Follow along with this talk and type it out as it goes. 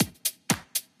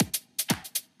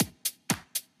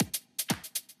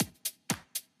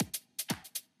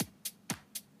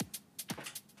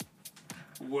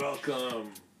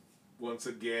welcome once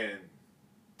again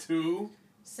to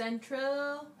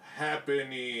Central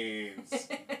Happenings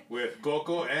with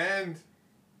Coco and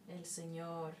El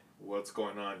Señor. What's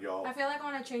going on, y'all? I feel like I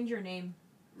want to change your name.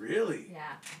 Really?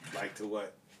 Yeah. Like to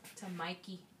what? To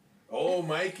Mikey. Oh,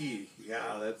 Mikey.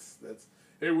 Yeah, that's.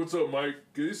 Hey, what's up, Mike?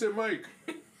 Can you say Mike?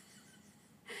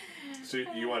 So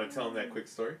you want to tell him that quick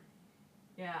story?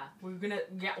 Yeah, we're gonna.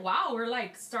 Yeah, wow, we're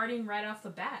like starting right off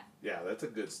the bat. Yeah, that's a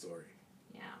good story.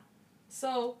 Yeah.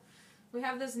 So, we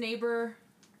have this neighbor.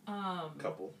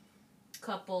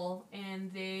 Couple,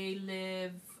 and they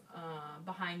live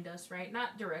behind us, right?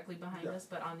 Not directly behind us,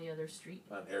 but on the other street.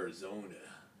 On Arizona.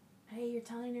 Hey, you're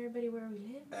telling everybody where we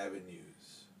live?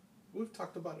 Avenues. We've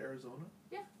talked about Arizona.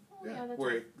 Yeah. Oh, yeah, that's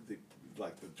where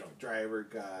right. the drunk driver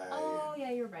guy. Oh,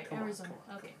 yeah, you're right. Come Arizona.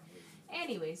 on. Okay.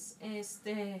 Anyways,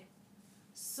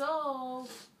 so,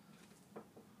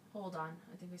 hold on.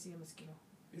 I think I see a mosquito.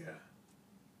 Yeah.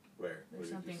 Where? There's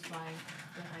something flying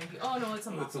behind you. Oh, no, it's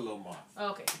a moth. It's a little moth.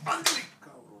 Okay.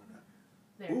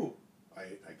 There. Ooh,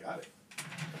 I got it.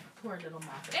 Poor little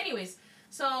moth. Anyways,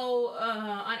 so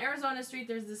on Arizona Street,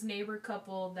 there's this neighbor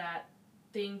couple that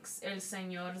thinks El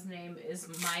Señor's name is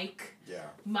Mike. Yeah.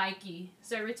 Mikey.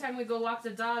 So every time we go walk the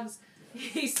dogs,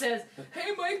 he says,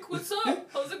 "Hey, Mike, what's up?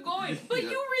 How's it going?" But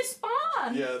you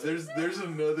respond. Yeah,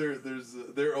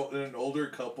 they're an older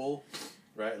couple,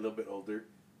 right? A little bit older.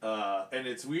 And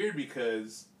it's weird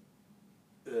because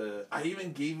I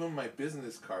even gave them my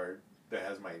business card that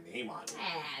has my name on it.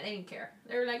 They didn't care.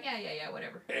 They were like, yeah,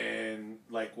 whatever. And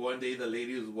like one day the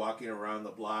lady was walking around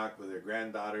the block with her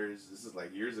granddaughters. This is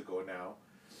like years ago now.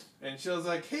 And she was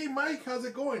like, "Hey, Mike, how's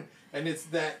it going?" And it's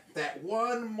that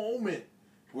one moment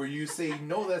where you say,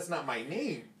 "No, that's not my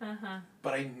name." Uh-huh.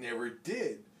 But I never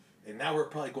did. And now we're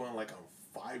probably going like on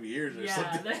 5 years or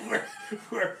something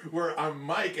where I'm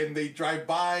Mike and they drive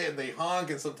by and they honk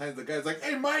and sometimes the guy's like,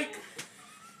 "Hey, Mike!"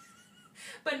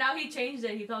 But now he changed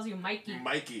it. He calls you Mikey.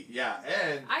 Mikey, yeah.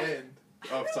 And I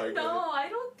don't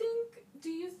think...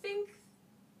 Do you think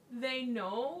they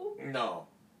know? No.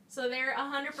 So they're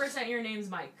 100% your name's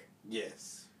Mike?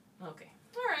 Yes. Okay.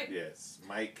 All right. Yes.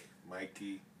 Mike,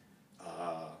 Mikey.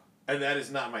 And that is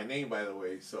not my name, by the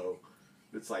way, so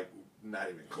it's like not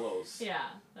even close. Yeah.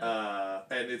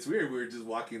 And it's weird. We were just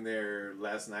walking there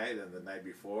last night and the night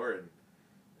before,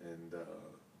 and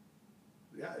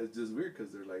yeah, it's just weird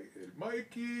because they're like, "Hey,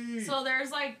 Mikey." So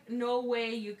there's like no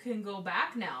way you can go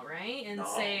back now, right? And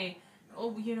say,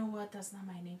 "Oh, you know what? That's not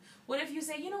my name." What if you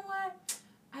say, "You know what?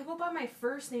 I go by my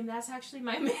first name. That's actually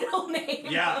my middle name."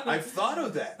 Yeah, I've thought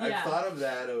of that. Yeah. I've thought of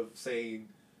that, of saying,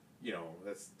 you know,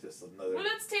 that's just another... Well,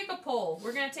 let's take a poll.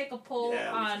 We're going to take a poll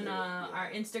on our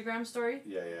Instagram story.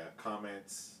 Yeah.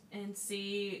 Comments. And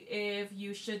see if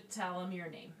you should tell them your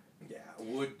name. Yeah.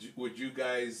 Would you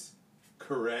guys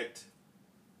correct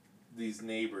these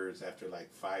neighbors after like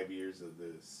 5 years of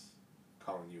this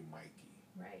calling you Mikey?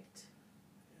 Right.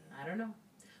 Yeah. I don't know.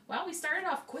 Well, we started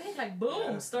off quick, like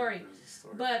boom, story.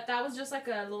 Story. But that was just like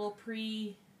a little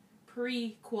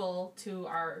prequel to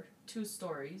our 2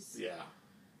 stories. Yeah.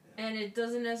 And it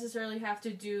doesn't necessarily have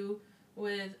to do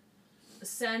with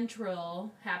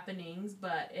central happenings,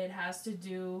 but it has to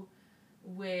do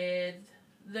with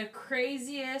the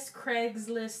craziest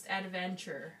Craigslist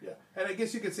adventure. Yeah. And I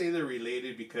guess you could say they're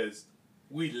related because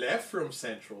we left from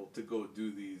Central to go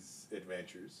do these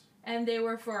adventures. And they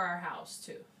were for our house,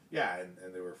 too. Yeah,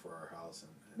 and they were for our house.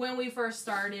 And when we first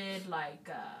started, like,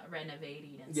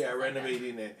 renovating and stuff. Yeah,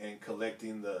 renovating and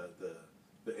collecting the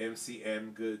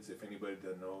MCM goods. If anybody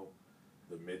doesn't know,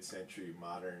 the mid-century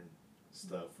modern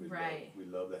stuff. We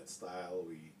love that style.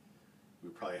 We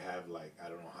probably have like, I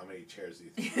don't know how many chairs do you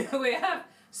think we have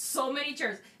so many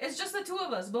chairs. It's just the 2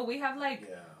 of us, but we have like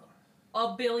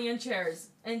a billion chairs.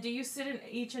 And do you sit in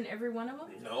each and every one of them?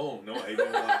 No, I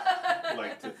don't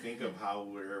like to think of how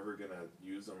we're ever gonna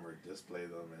use them or display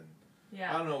them. And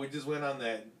I don't know. We just went on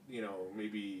that. You know,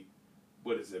 maybe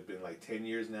what has it been, like 10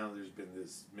 years now? There's been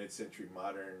this mid-century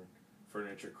modern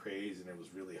furniture craze, and it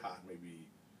was really hot maybe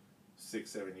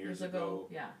 6-7 years ago.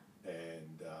 Yeah.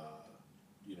 And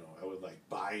you know, I would like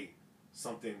buy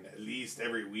something at least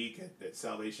every week at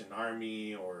Salvation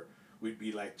Army, or we'd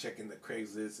be like checking the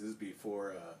Craigslist. This is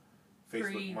before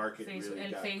Facebook Market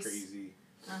really got crazy.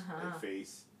 And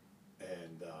Face.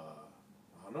 And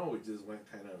I don't know, we just went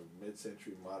kind of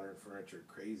mid-century modern furniture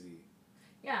crazy.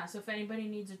 Yeah, so if anybody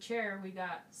needs a chair, we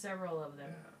got several of them.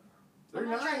 Yeah. They're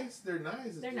nice. They're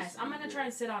nice. They're nice. I'm going to try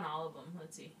and sit on all of them.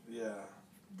 Let's see. Yeah.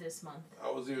 This month. I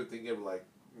was even thinking of like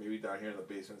maybe down here in the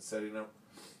basement setting up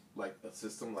like a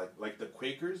system like the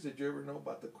Quakers. Did you ever know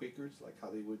about the Quakers? Like how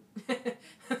they would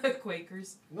The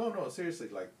Quakers. No, seriously,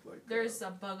 like there's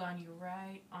a bug on you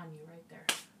right there.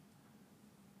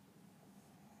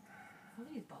 What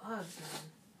are these bugs, man?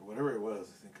 Whatever it was,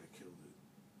 I think I killed it.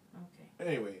 Okay.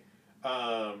 Anyway,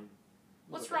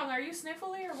 what's wrong? Are you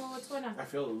sniffly or what's going on? I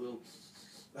feel a little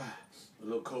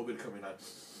COVID coming on.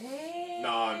 Hey. No,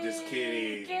 I'm just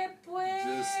kidding.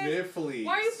 Just sniffly.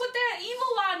 Why you put that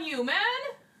evil on you, man?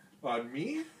 On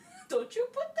me? Don't you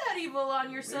put that evil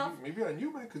on yourself. Maybe on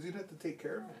you, man, because you'd have to take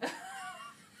care of me.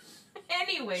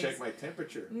 Anyways. Check my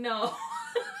temperature. No.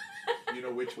 You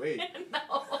know which way.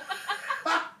 No.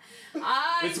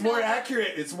 It's more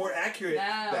accurate. It's more accurate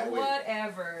that way.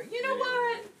 Whatever. You know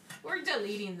what? We're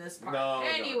deleting this part. No,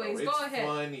 anyways, no. go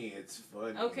ahead. It's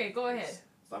funny. Okay, go ahead.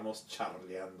 Estamos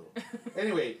charleando.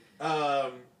 Anyway,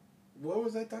 what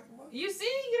was I talking about? You see?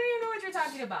 You don't even know what you're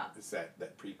talking about. It's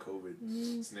that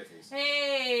pre-COVID sniffles.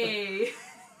 Hey!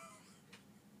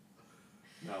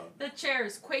 No. The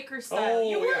chairs, Quaker style. Oh,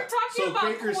 you were talking about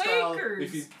Quaker style,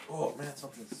 Quakers. oh man,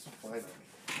 something's flying on me.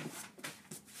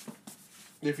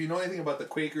 If you know anything about the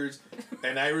Quakers,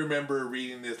 and I remember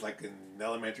reading this like in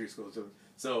elementary school,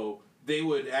 so they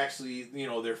would actually,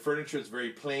 their furniture is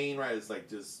very plain, right? It's like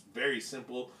just very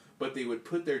simple, but they would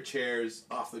put their chairs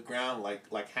off the ground,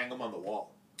 like hang them on the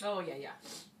wall. Oh yeah.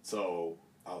 So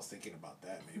I was thinking about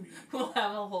that maybe. We'll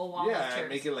have a whole wall of chairs. Yeah,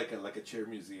 make it like a chair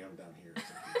museum down here. Or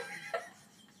something.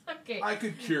 Okay. I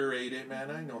could curate it,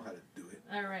 man. I know how to do it.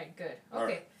 All right, good. Okay. All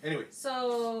right. Anyway.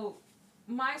 So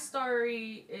my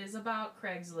story is about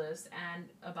Craigslist and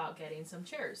about getting some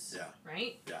chairs. Yeah.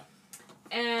 Right? Yeah.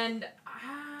 And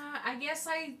I guess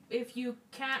if you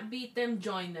can't beat them,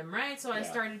 join them, right? So I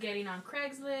started getting on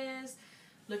Craigslist,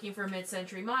 looking for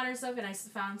mid-century modern stuff, and I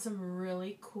found some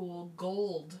really cool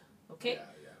gold. Okay?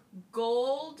 Yeah.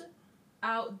 Gold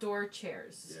outdoor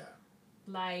chairs. Yeah.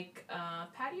 Like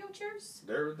patio chairs?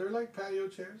 They're like patio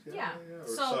chairs. Yeah. Or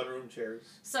sunroom chairs.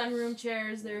 Sunroom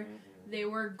chairs. They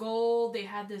were gold. They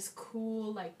had this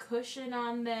cool like cushion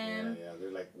on them. Yeah.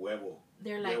 They're like huevo.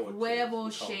 They're like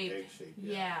huevo shape.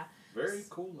 Yeah. Very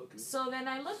cool looking. So then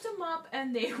I looked them up,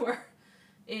 and they were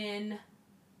in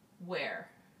where?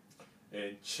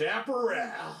 In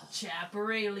Chaparral.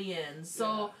 Chaparralian.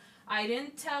 So I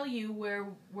didn't tell you where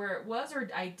it was, or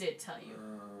I did tell you.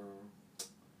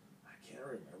 I can't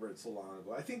remember. It's so long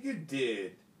ago. I think you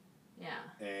did. Yeah.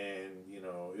 And,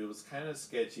 it was kind of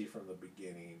sketchy from the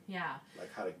beginning. Yeah.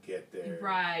 Like how to get there.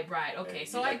 Right. Okay, And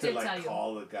so I did tell you.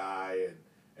 Call the guy,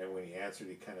 and when he answered,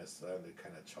 he kind of sounded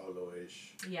kind of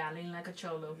cholo-ish. Yeah, leaning like a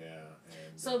cholo. Yeah.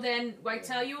 And, so then I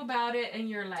tell you about it, and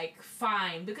you're like,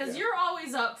 fine. Because you're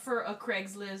always up for a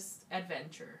Craigslist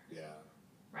adventure. Yeah.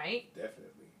 Right?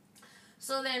 Definitely.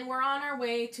 So then we're on our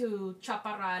way to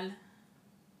Chaparral,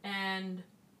 and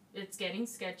it's getting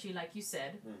sketchy, like you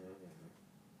said.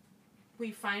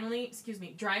 We finally,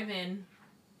 drive in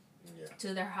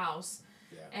to their house.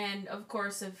 Yeah. And, of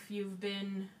course, if you've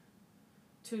been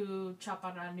to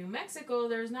Chaparral, New Mexico,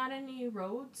 there's not any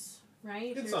roads,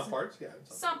 right? In some parts, yeah.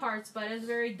 Some parts, but it's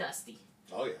very dusty.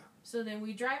 Oh, yeah. So then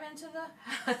we drive into the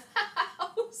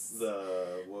house.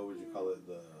 What would you call it?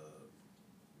 What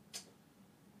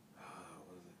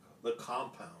is it called? The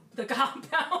compound. The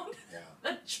compound. Yeah.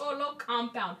 The cholo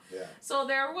compound. Yeah. So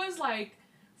there was like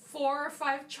 4 or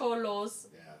 5 cholos.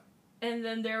 Yeah. And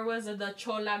then there was the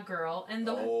chola girl. And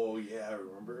oh, yeah, I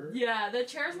remember. Yeah, the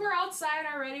chairs were outside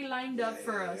already lined up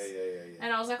for us. Yeah.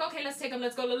 And I was like, okay, let's take them.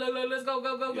 Let's go. Let's go.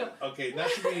 Go. Okay, not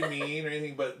to be mean or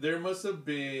anything, but there must have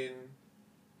been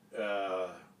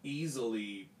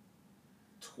easily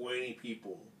 20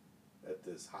 people at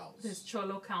this house. This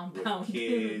cholo compound. With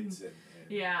kids and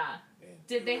yeah. And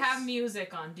did they have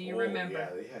music on? Do you remember? Yeah,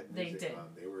 they had music on.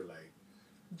 They were like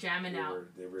jamming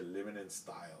out. They were living in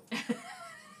style.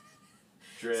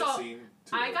 Dressing.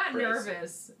 So I got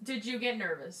nervous. Did you get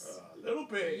nervous? A little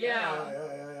bit.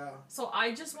 Yeah. So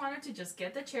I just wanted to just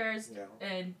get the chairs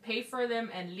and pay for them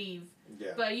and leave.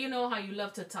 Yeah. But you know how you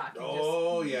love to talk.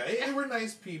 Yeah. They were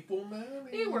nice people, man.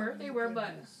 They were,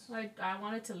 but I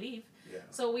wanted to leave. Yeah.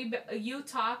 So you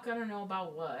talk, I don't know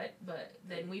about what, but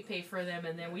then we pay for them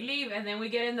and then we leave and then we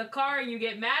get in the car and you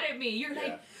get mad at me. You're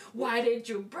like, why did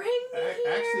you bring me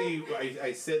here? Actually,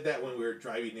 I said that when we were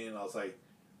driving in. I was like,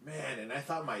 man, and I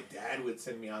thought my dad would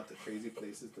send me out to crazy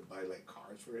places to buy like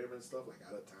cars for him and stuff, like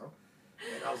out of town.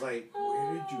 And I was like,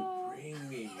 where did you bring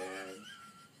me, man?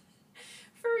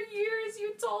 For years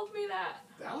you told me that.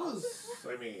 That was,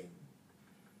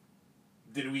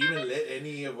 did we even let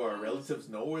any of our relatives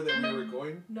know where that we were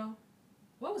going? No.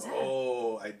 What was that?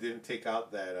 Oh, I didn't take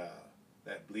out that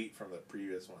that bleat from the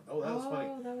previous one. Oh, that was funny.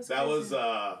 That was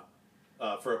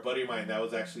for a buddy of mine. That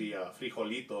was actually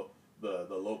Frijolito, the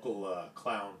local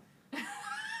clown.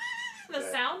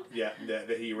 Sound? Yeah,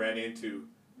 that he ran into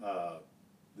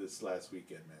this last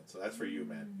weekend, man. So that's for you,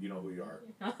 man. You know who you are.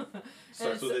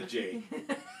 Starts with a J.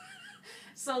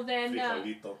 So then,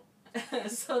 Frijolito.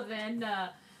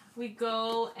 We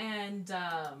go and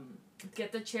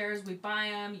get the chairs. We buy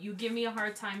them. You give me a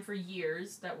hard time for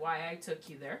years that why I took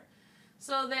you there.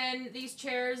 So then these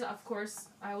chairs, of course,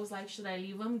 I was like, should I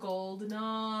leave them gold? No,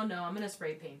 I'm going to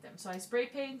spray paint them. So I spray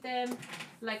paint them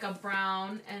like a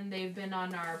brown, and they've been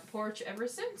on our porch ever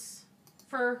since.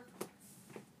 For,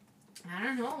 I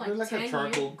don't know, like 10 years. They're like a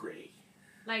charcoal gray.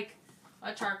 Like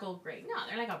a charcoal gray. No,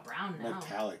 they're like a brown now.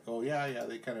 Metallic. Oh, yeah.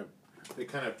 They kind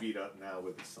of beat up now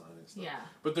with the sun and stuff. Yeah.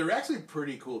 But they're actually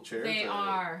pretty cool chairs. They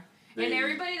are. And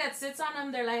everybody that sits on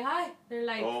them, they're like, hi. They're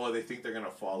like, oh, they think they're gonna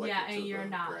fall. Like, yeah, and you're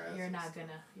not gonna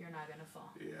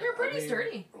fall. Yeah, they're pretty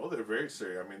sturdy. Oh, they're very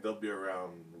sturdy. I mean, they'll be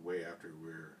around way after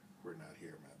we're not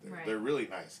here, man. Right. They're really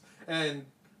nice. And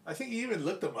I think you even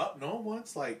looked them up. No,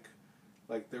 once like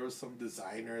there was some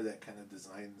designer that kind of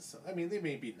designed some. I mean, they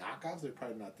may be knockoffs. They're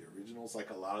probably not the originals.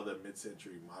 Like a lot of the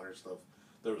mid-century modern stuff,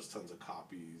 there was tons of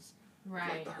copies. Right.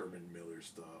 Like the Herman Miller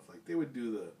stuff. Like they would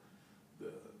do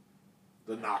the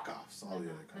knockoffs, all the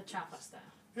other companies. The Chapa style.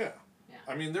 Yeah.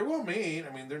 I mean, they're well made.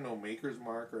 I mean, they're no maker's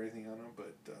mark or anything on them,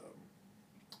 but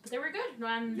they were good,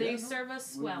 and they serve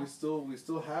us well. We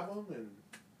still have them,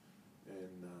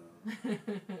 and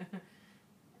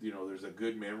you know, there's a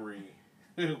good memory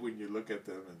when you look at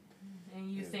them,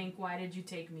 and you think, why did you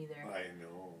take me there? I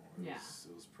know. It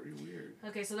was pretty weird.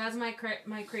 Okay, so that's my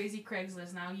crazy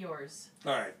Craigslist. Now yours.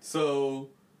 All right, so.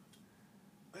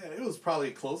 Man, it was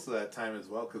probably close to that time as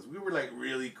well because we were like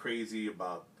really crazy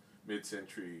about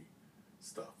mid-century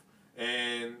stuff.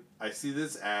 And I see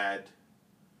this ad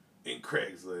in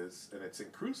Craigslist, and it's in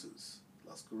Cruces,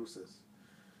 Las Cruces.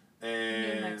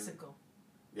 And New Mexico.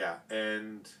 Yeah,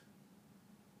 and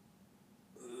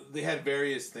they had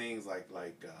various things like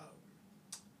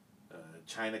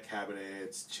china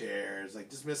cabinets, chairs, like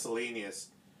just miscellaneous,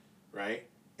 right?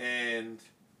 And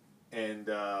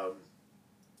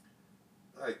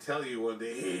I tell you one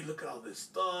day, hey, look at all this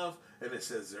stuff, and it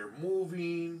says they're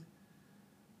moving,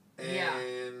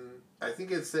 and I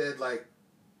think it said like,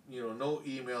 you know, no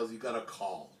emails, you gotta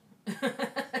call.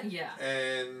 Yeah.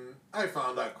 And I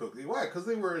found out quickly why, because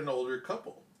they were an older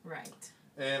couple. Right.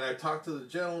 And I talked to the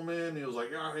gentleman. He was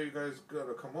like, yeah, you guys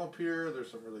gotta come up here.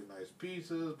 There's some really nice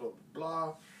pieces, blah,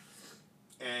 blah, blah.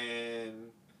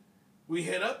 And we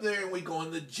head up there and we go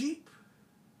in the Jeep,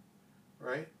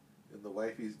 right? In the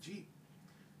wifey's Jeep.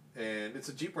 And it's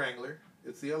a Jeep Wrangler.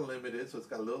 It's the Unlimited, so it's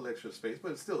got a little extra space,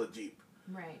 but it's still a Jeep.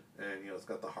 Right. And, you know, it's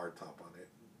got the hard top on it.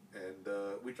 And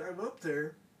we drive up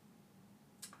there,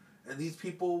 and these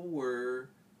people were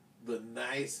the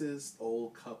nicest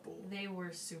old couple. They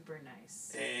were super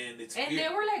nice. And they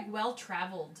were like well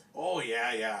traveled. Oh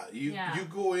yeah. You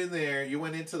go in there, you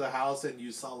went into the house and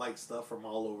you saw like stuff from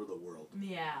all over the world.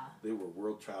 Yeah. They were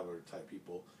world traveler type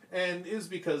people. And it was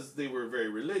because they were very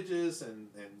religious and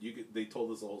they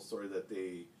told us the whole story that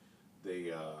they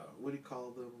what do you call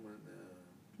them?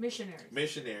 Missionaries.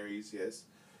 Missionaries, yes.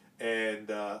 And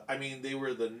I mean, they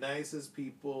were the nicest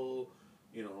people.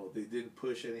 You know, they didn't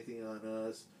push anything on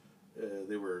us.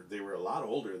 They were a lot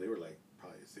older. They were like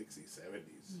probably 60s,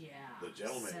 70s. Yeah. The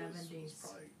gentleman 70s. was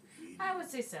probably 80s. I would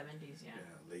say 70s, yeah.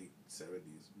 Yeah, late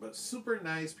 70s. But super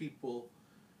nice people.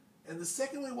 And the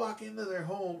second we walk into their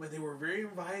home, and they were very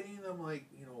inviting, I'm like,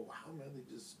 you know, wow, man,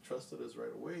 they just trusted us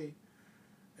right away.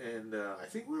 And I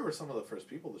think we were some of the first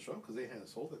people to show up because they hadn't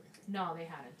sold anything. No, they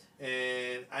hadn't.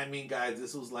 And I mean, guys,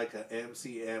 this was like an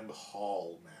MCM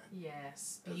haul, man.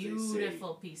 Yes,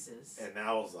 beautiful pieces. And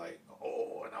I was like,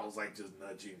 just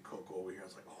nudging Coco over here. I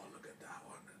was like, oh, look at that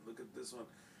one, and look at this one.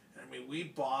 And I mean, we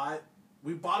bought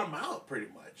them out pretty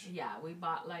much. Yeah, we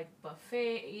bought like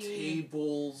buffet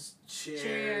tables,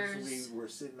 chairs. We're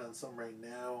sitting on some right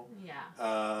now.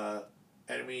 Yeah.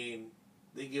 And I mean,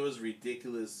 they give us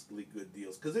ridiculously good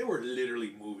deals because they were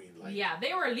literally moving. Like, yeah,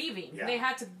 they were leaving. Yeah. They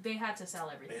had to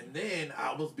sell everything. And then I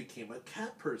almost became a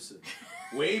cat person,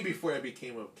 way before I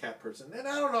became a cat person. And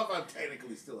I don't know if I'm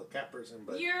technically still a cat person,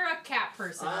 but you're a cat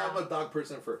person. I'm a dog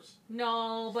person first.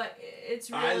 No, but it's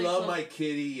really. I love my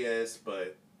kitty, yes,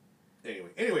 but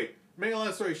anyway. Make a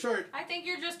long story short. I think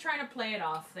you're just trying to play it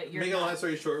off that you're. Make a long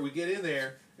story short, we get in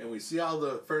there and we see all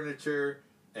the furniture,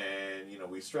 and you know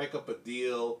we strike up a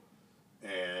deal.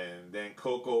 And then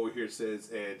Coco over here says,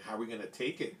 and how are we going to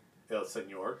take it, El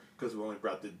Senor? Because we only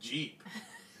brought the Jeep.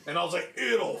 And I was like,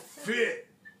 it'll fit.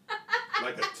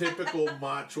 like a typical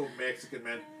macho Mexican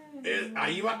man.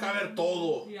 Ahí va a caber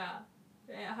todo. Yeah.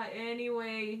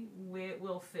 Anyway, it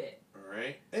will fit. All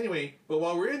right. Anyway, but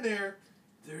while we're in there,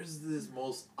 there's this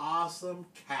most awesome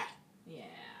cat. Yeah.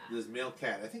 This male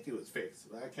cat. I think it was fixed.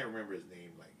 I can't remember his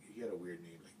name. Like, he had a weird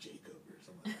name, like Jacob or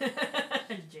something like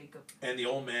that. Jacob. And the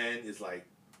old man is like,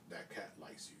 that cat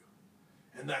likes you.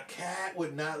 And that cat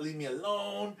would not leave me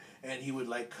alone. And he would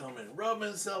like come and rub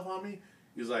himself on me.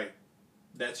 He was like,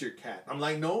 that's your cat. I'm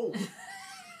like, no.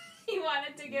 He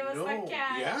wanted to give us the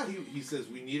cat. Yeah, he says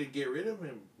we need to get rid of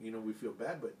him. You know, we feel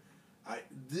bad. But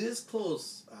this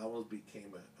close, I almost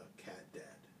became a cat dad.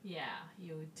 Yeah,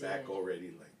 you did. Back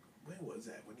already, like, when was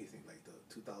that? When do you think? Like the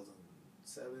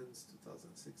 2007s,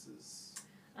 2006s?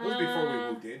 It was before we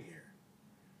moved in here.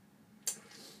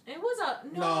 It was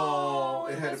No,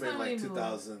 it had to been like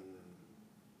 2000.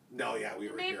 No, yeah, we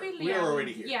were here. We were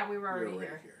already here. Yeah, we were already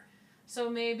here. So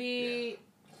maybe...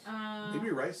 Yeah. Maybe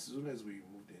right as soon as we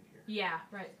moved in here. Yeah,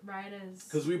 right as...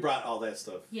 Because we brought all that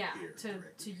stuff here.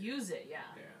 To use it, yeah.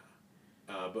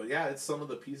 Yeah. But yeah, it's some of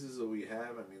the pieces that we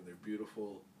have. I mean, they're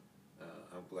beautiful.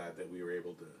 I'm glad that we were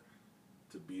able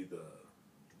to be the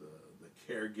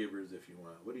caregivers, if you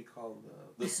want. What do you call them?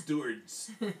 The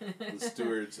stewards. The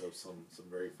stewards of some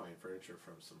very fine furniture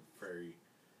from some very,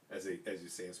 as you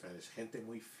say in Spanish, gente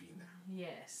muy fina.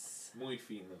 Yes. Muy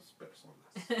finas personas.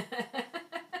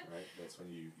 Right? That's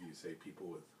when you say people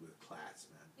with class,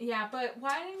 man. Yeah, but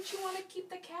why didn't you want to keep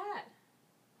the cat?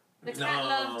 The cat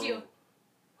loved you.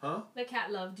 Huh? The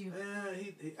cat loved you.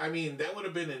 Yeah, I mean, that would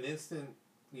have been an instant,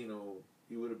 you know,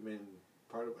 he would have been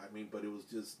part of, I mean, but it was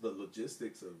just the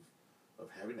logistics of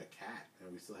having a cat,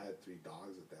 and we still had 3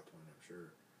 dogs at that point, I'm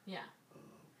sure. Yeah.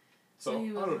 So I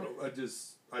don't know,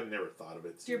 I never thought of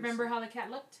it. Do you remember how the cat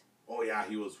looked? Oh yeah,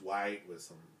 he was white with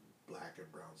some black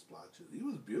and brown splotches. He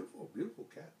was beautiful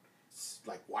cat.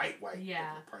 Like white.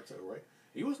 Yeah. Like the parts that were white.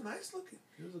 He was nice looking.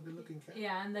 He was a good looking cat.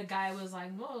 Yeah, and the guy was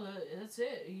like, "Well, that's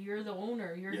it. You're the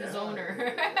owner. You're his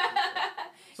owner."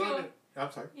 So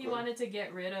I'm sorry. He wanted to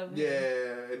get rid of him.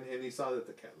 Yeah, and he saw that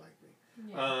the cat liked me.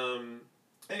 Yeah.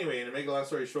 Anyway, to make a long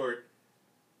story short,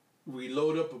 we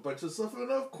load up a bunch of stuff, and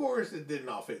of course it didn't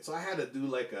all fit. So I had to do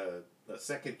like a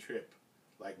second trip,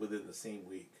 like within the same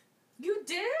week. You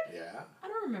did? Yeah. I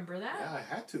don't remember that. Yeah, I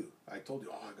had to. I told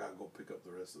you, I gotta go pick up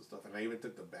the rest of the stuff, and I even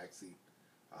took the back seat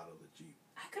out of the Jeep.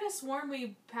 I could have sworn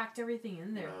we packed everything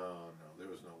in there. No, there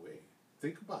was no way.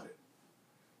 Think about it.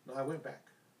 No, I went back.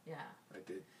 Yeah. I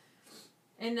did.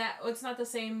 And it's not the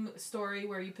same story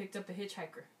where you picked up a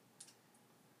hitchhiker.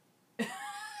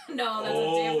 No, that's a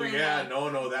different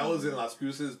one. No, that was in Las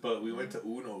Cruces, but we went to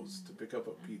Uno's to pick up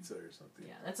a pizza or something.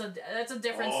 Yeah, that's a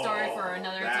different story for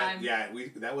another time. Yeah,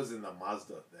 that was in the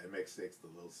Mazda, the MX-6, the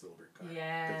little silver car.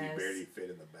 Yes. Because he barely fit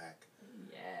in the back.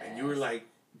 Yes. And you were like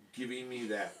giving me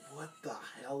that, what the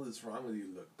hell is wrong with you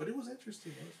look? But it was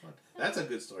interesting. It was fun. That's a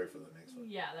good story for the next one.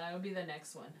 Yeah, that would be the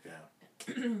next one. Yeah.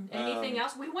 Anything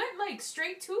else? We went like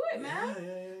straight to it, man.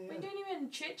 Yeah. We didn't even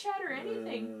chit chat or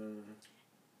anything.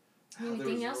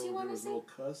 Anything else you want to say? There was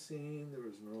no cussing. There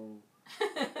was no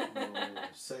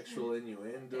sexual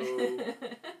innuendo.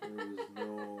 There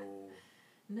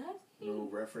was no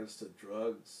reference to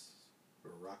drugs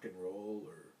or rock and roll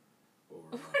or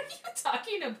what are you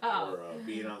talking about? Or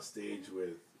being on stage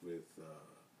with what do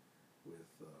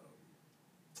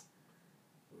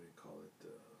you call it?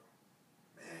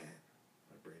 Man,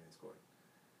 my brain is going.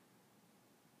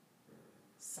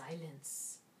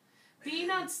 Silence.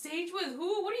 Being on stage with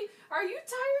who? Are you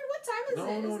tired? What time is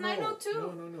it? It's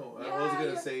 9:02. No. Yeah, I was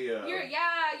gonna say.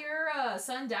 You're a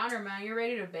sundowner, man. You're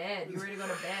ready to bed. You're ready to go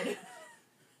to bed.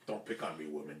 Don't pick on me,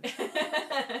 woman.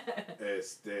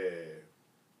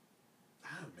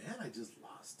 Man, I just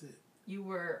lost it. You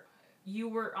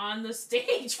were on the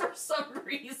stage for some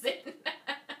reason.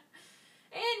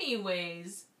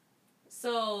 Anyways,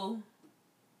 so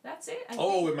that's it.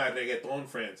 With my reggaeton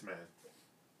friends, man.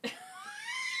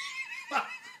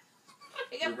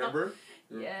 Remember?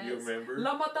 Yes. You remember?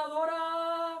 La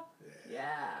Matadora.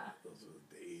 Yeah. Those were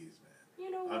the days, man.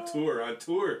 You know on what?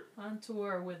 tour. On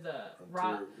tour with a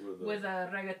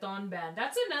reggaeton band.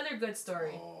 That's another good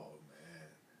story. Oh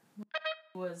man.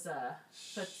 Was a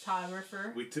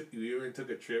photographer. We even took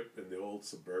a trip in the old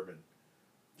Suburban,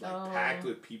 packed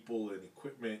with people and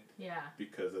equipment. Yeah.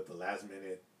 Because at the last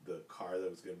minute, the car that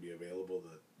was going to be available,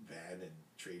 the van and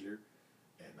trailer,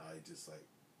 and I just like,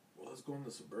 well, let's go in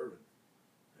the Suburban.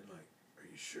 And like, are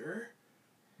you sure?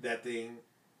 That thing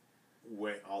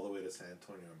went all the way to San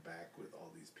Antonio and back with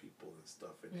all these people and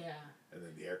stuff in it. And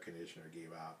then the air conditioner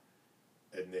gave out.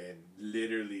 And then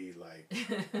literally like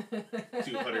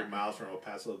 200 miles from El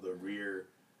Paso, the rear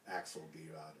Axel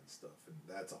gave out and stuff, and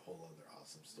that's a whole other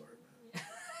awesome story, man.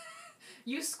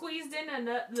 You squeezed in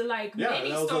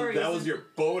many stories. That was your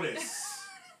bonus.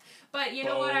 But you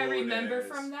know what I remember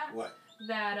from that? What?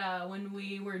 That when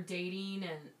we were dating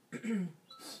and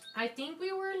I think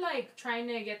we were like trying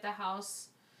to get the house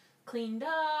cleaned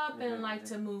up and like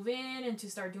to move in and to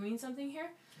start doing something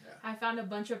here. Yeah. I found a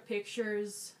bunch of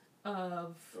pictures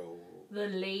of the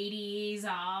ladies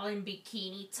all in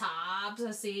bikini tops,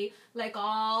 así, like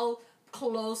all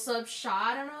close-up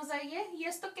shot, and I was like, yeah, ¿y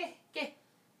esto qué? ¿Qué?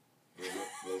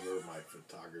 Those were my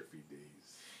photography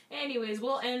days. Anyways,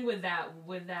 we'll end with that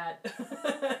with that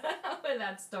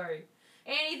story.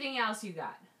 Anything else you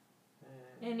got?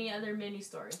 Any other mini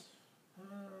story?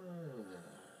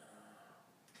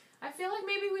 I feel like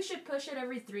maybe we should push it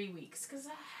every 3 weeks, because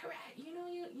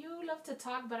you love to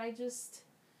talk, but I just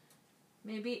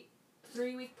maybe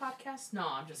 3-week podcast. No,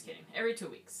 I'm just kidding. Every 2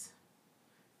 weeks.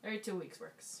 Every 2 weeks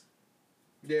works.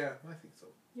 Yeah, I think so.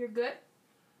 You're good?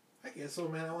 I guess so,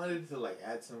 man. I wanted to like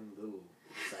add some little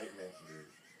excitement or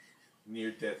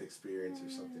near-death experience or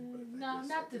something, but no,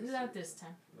 not this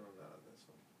time. No, not on this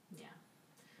one.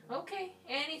 Yeah. Okay.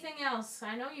 Anything else?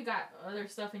 I know you got other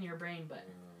stuff in your brain, but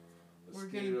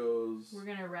mosquitoes. We're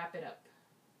gonna wrap it up.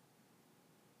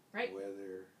 Right?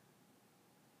 Weather.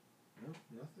 No,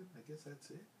 nothing. I guess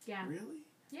that's it. Yeah. Really?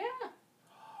 Yeah.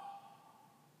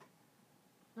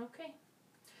 Okay.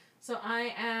 So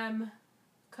I am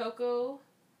Coco.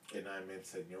 And I'm El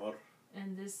Señor.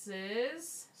 And this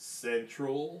is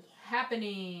Central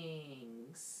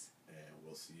Happenings. And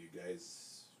we'll see you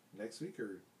guys next week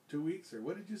or 2 weeks, or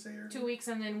what did you say earlier? 2 weeks,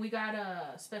 and then we got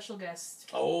a special guest.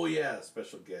 Oh yeah,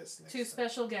 special guest next time. 2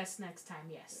 special guests next time,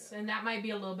 yes. Yeah. And that might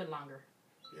be a little bit longer.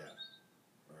 Yeah.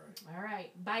 All right. All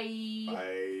right.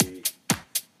 Bye. Bye.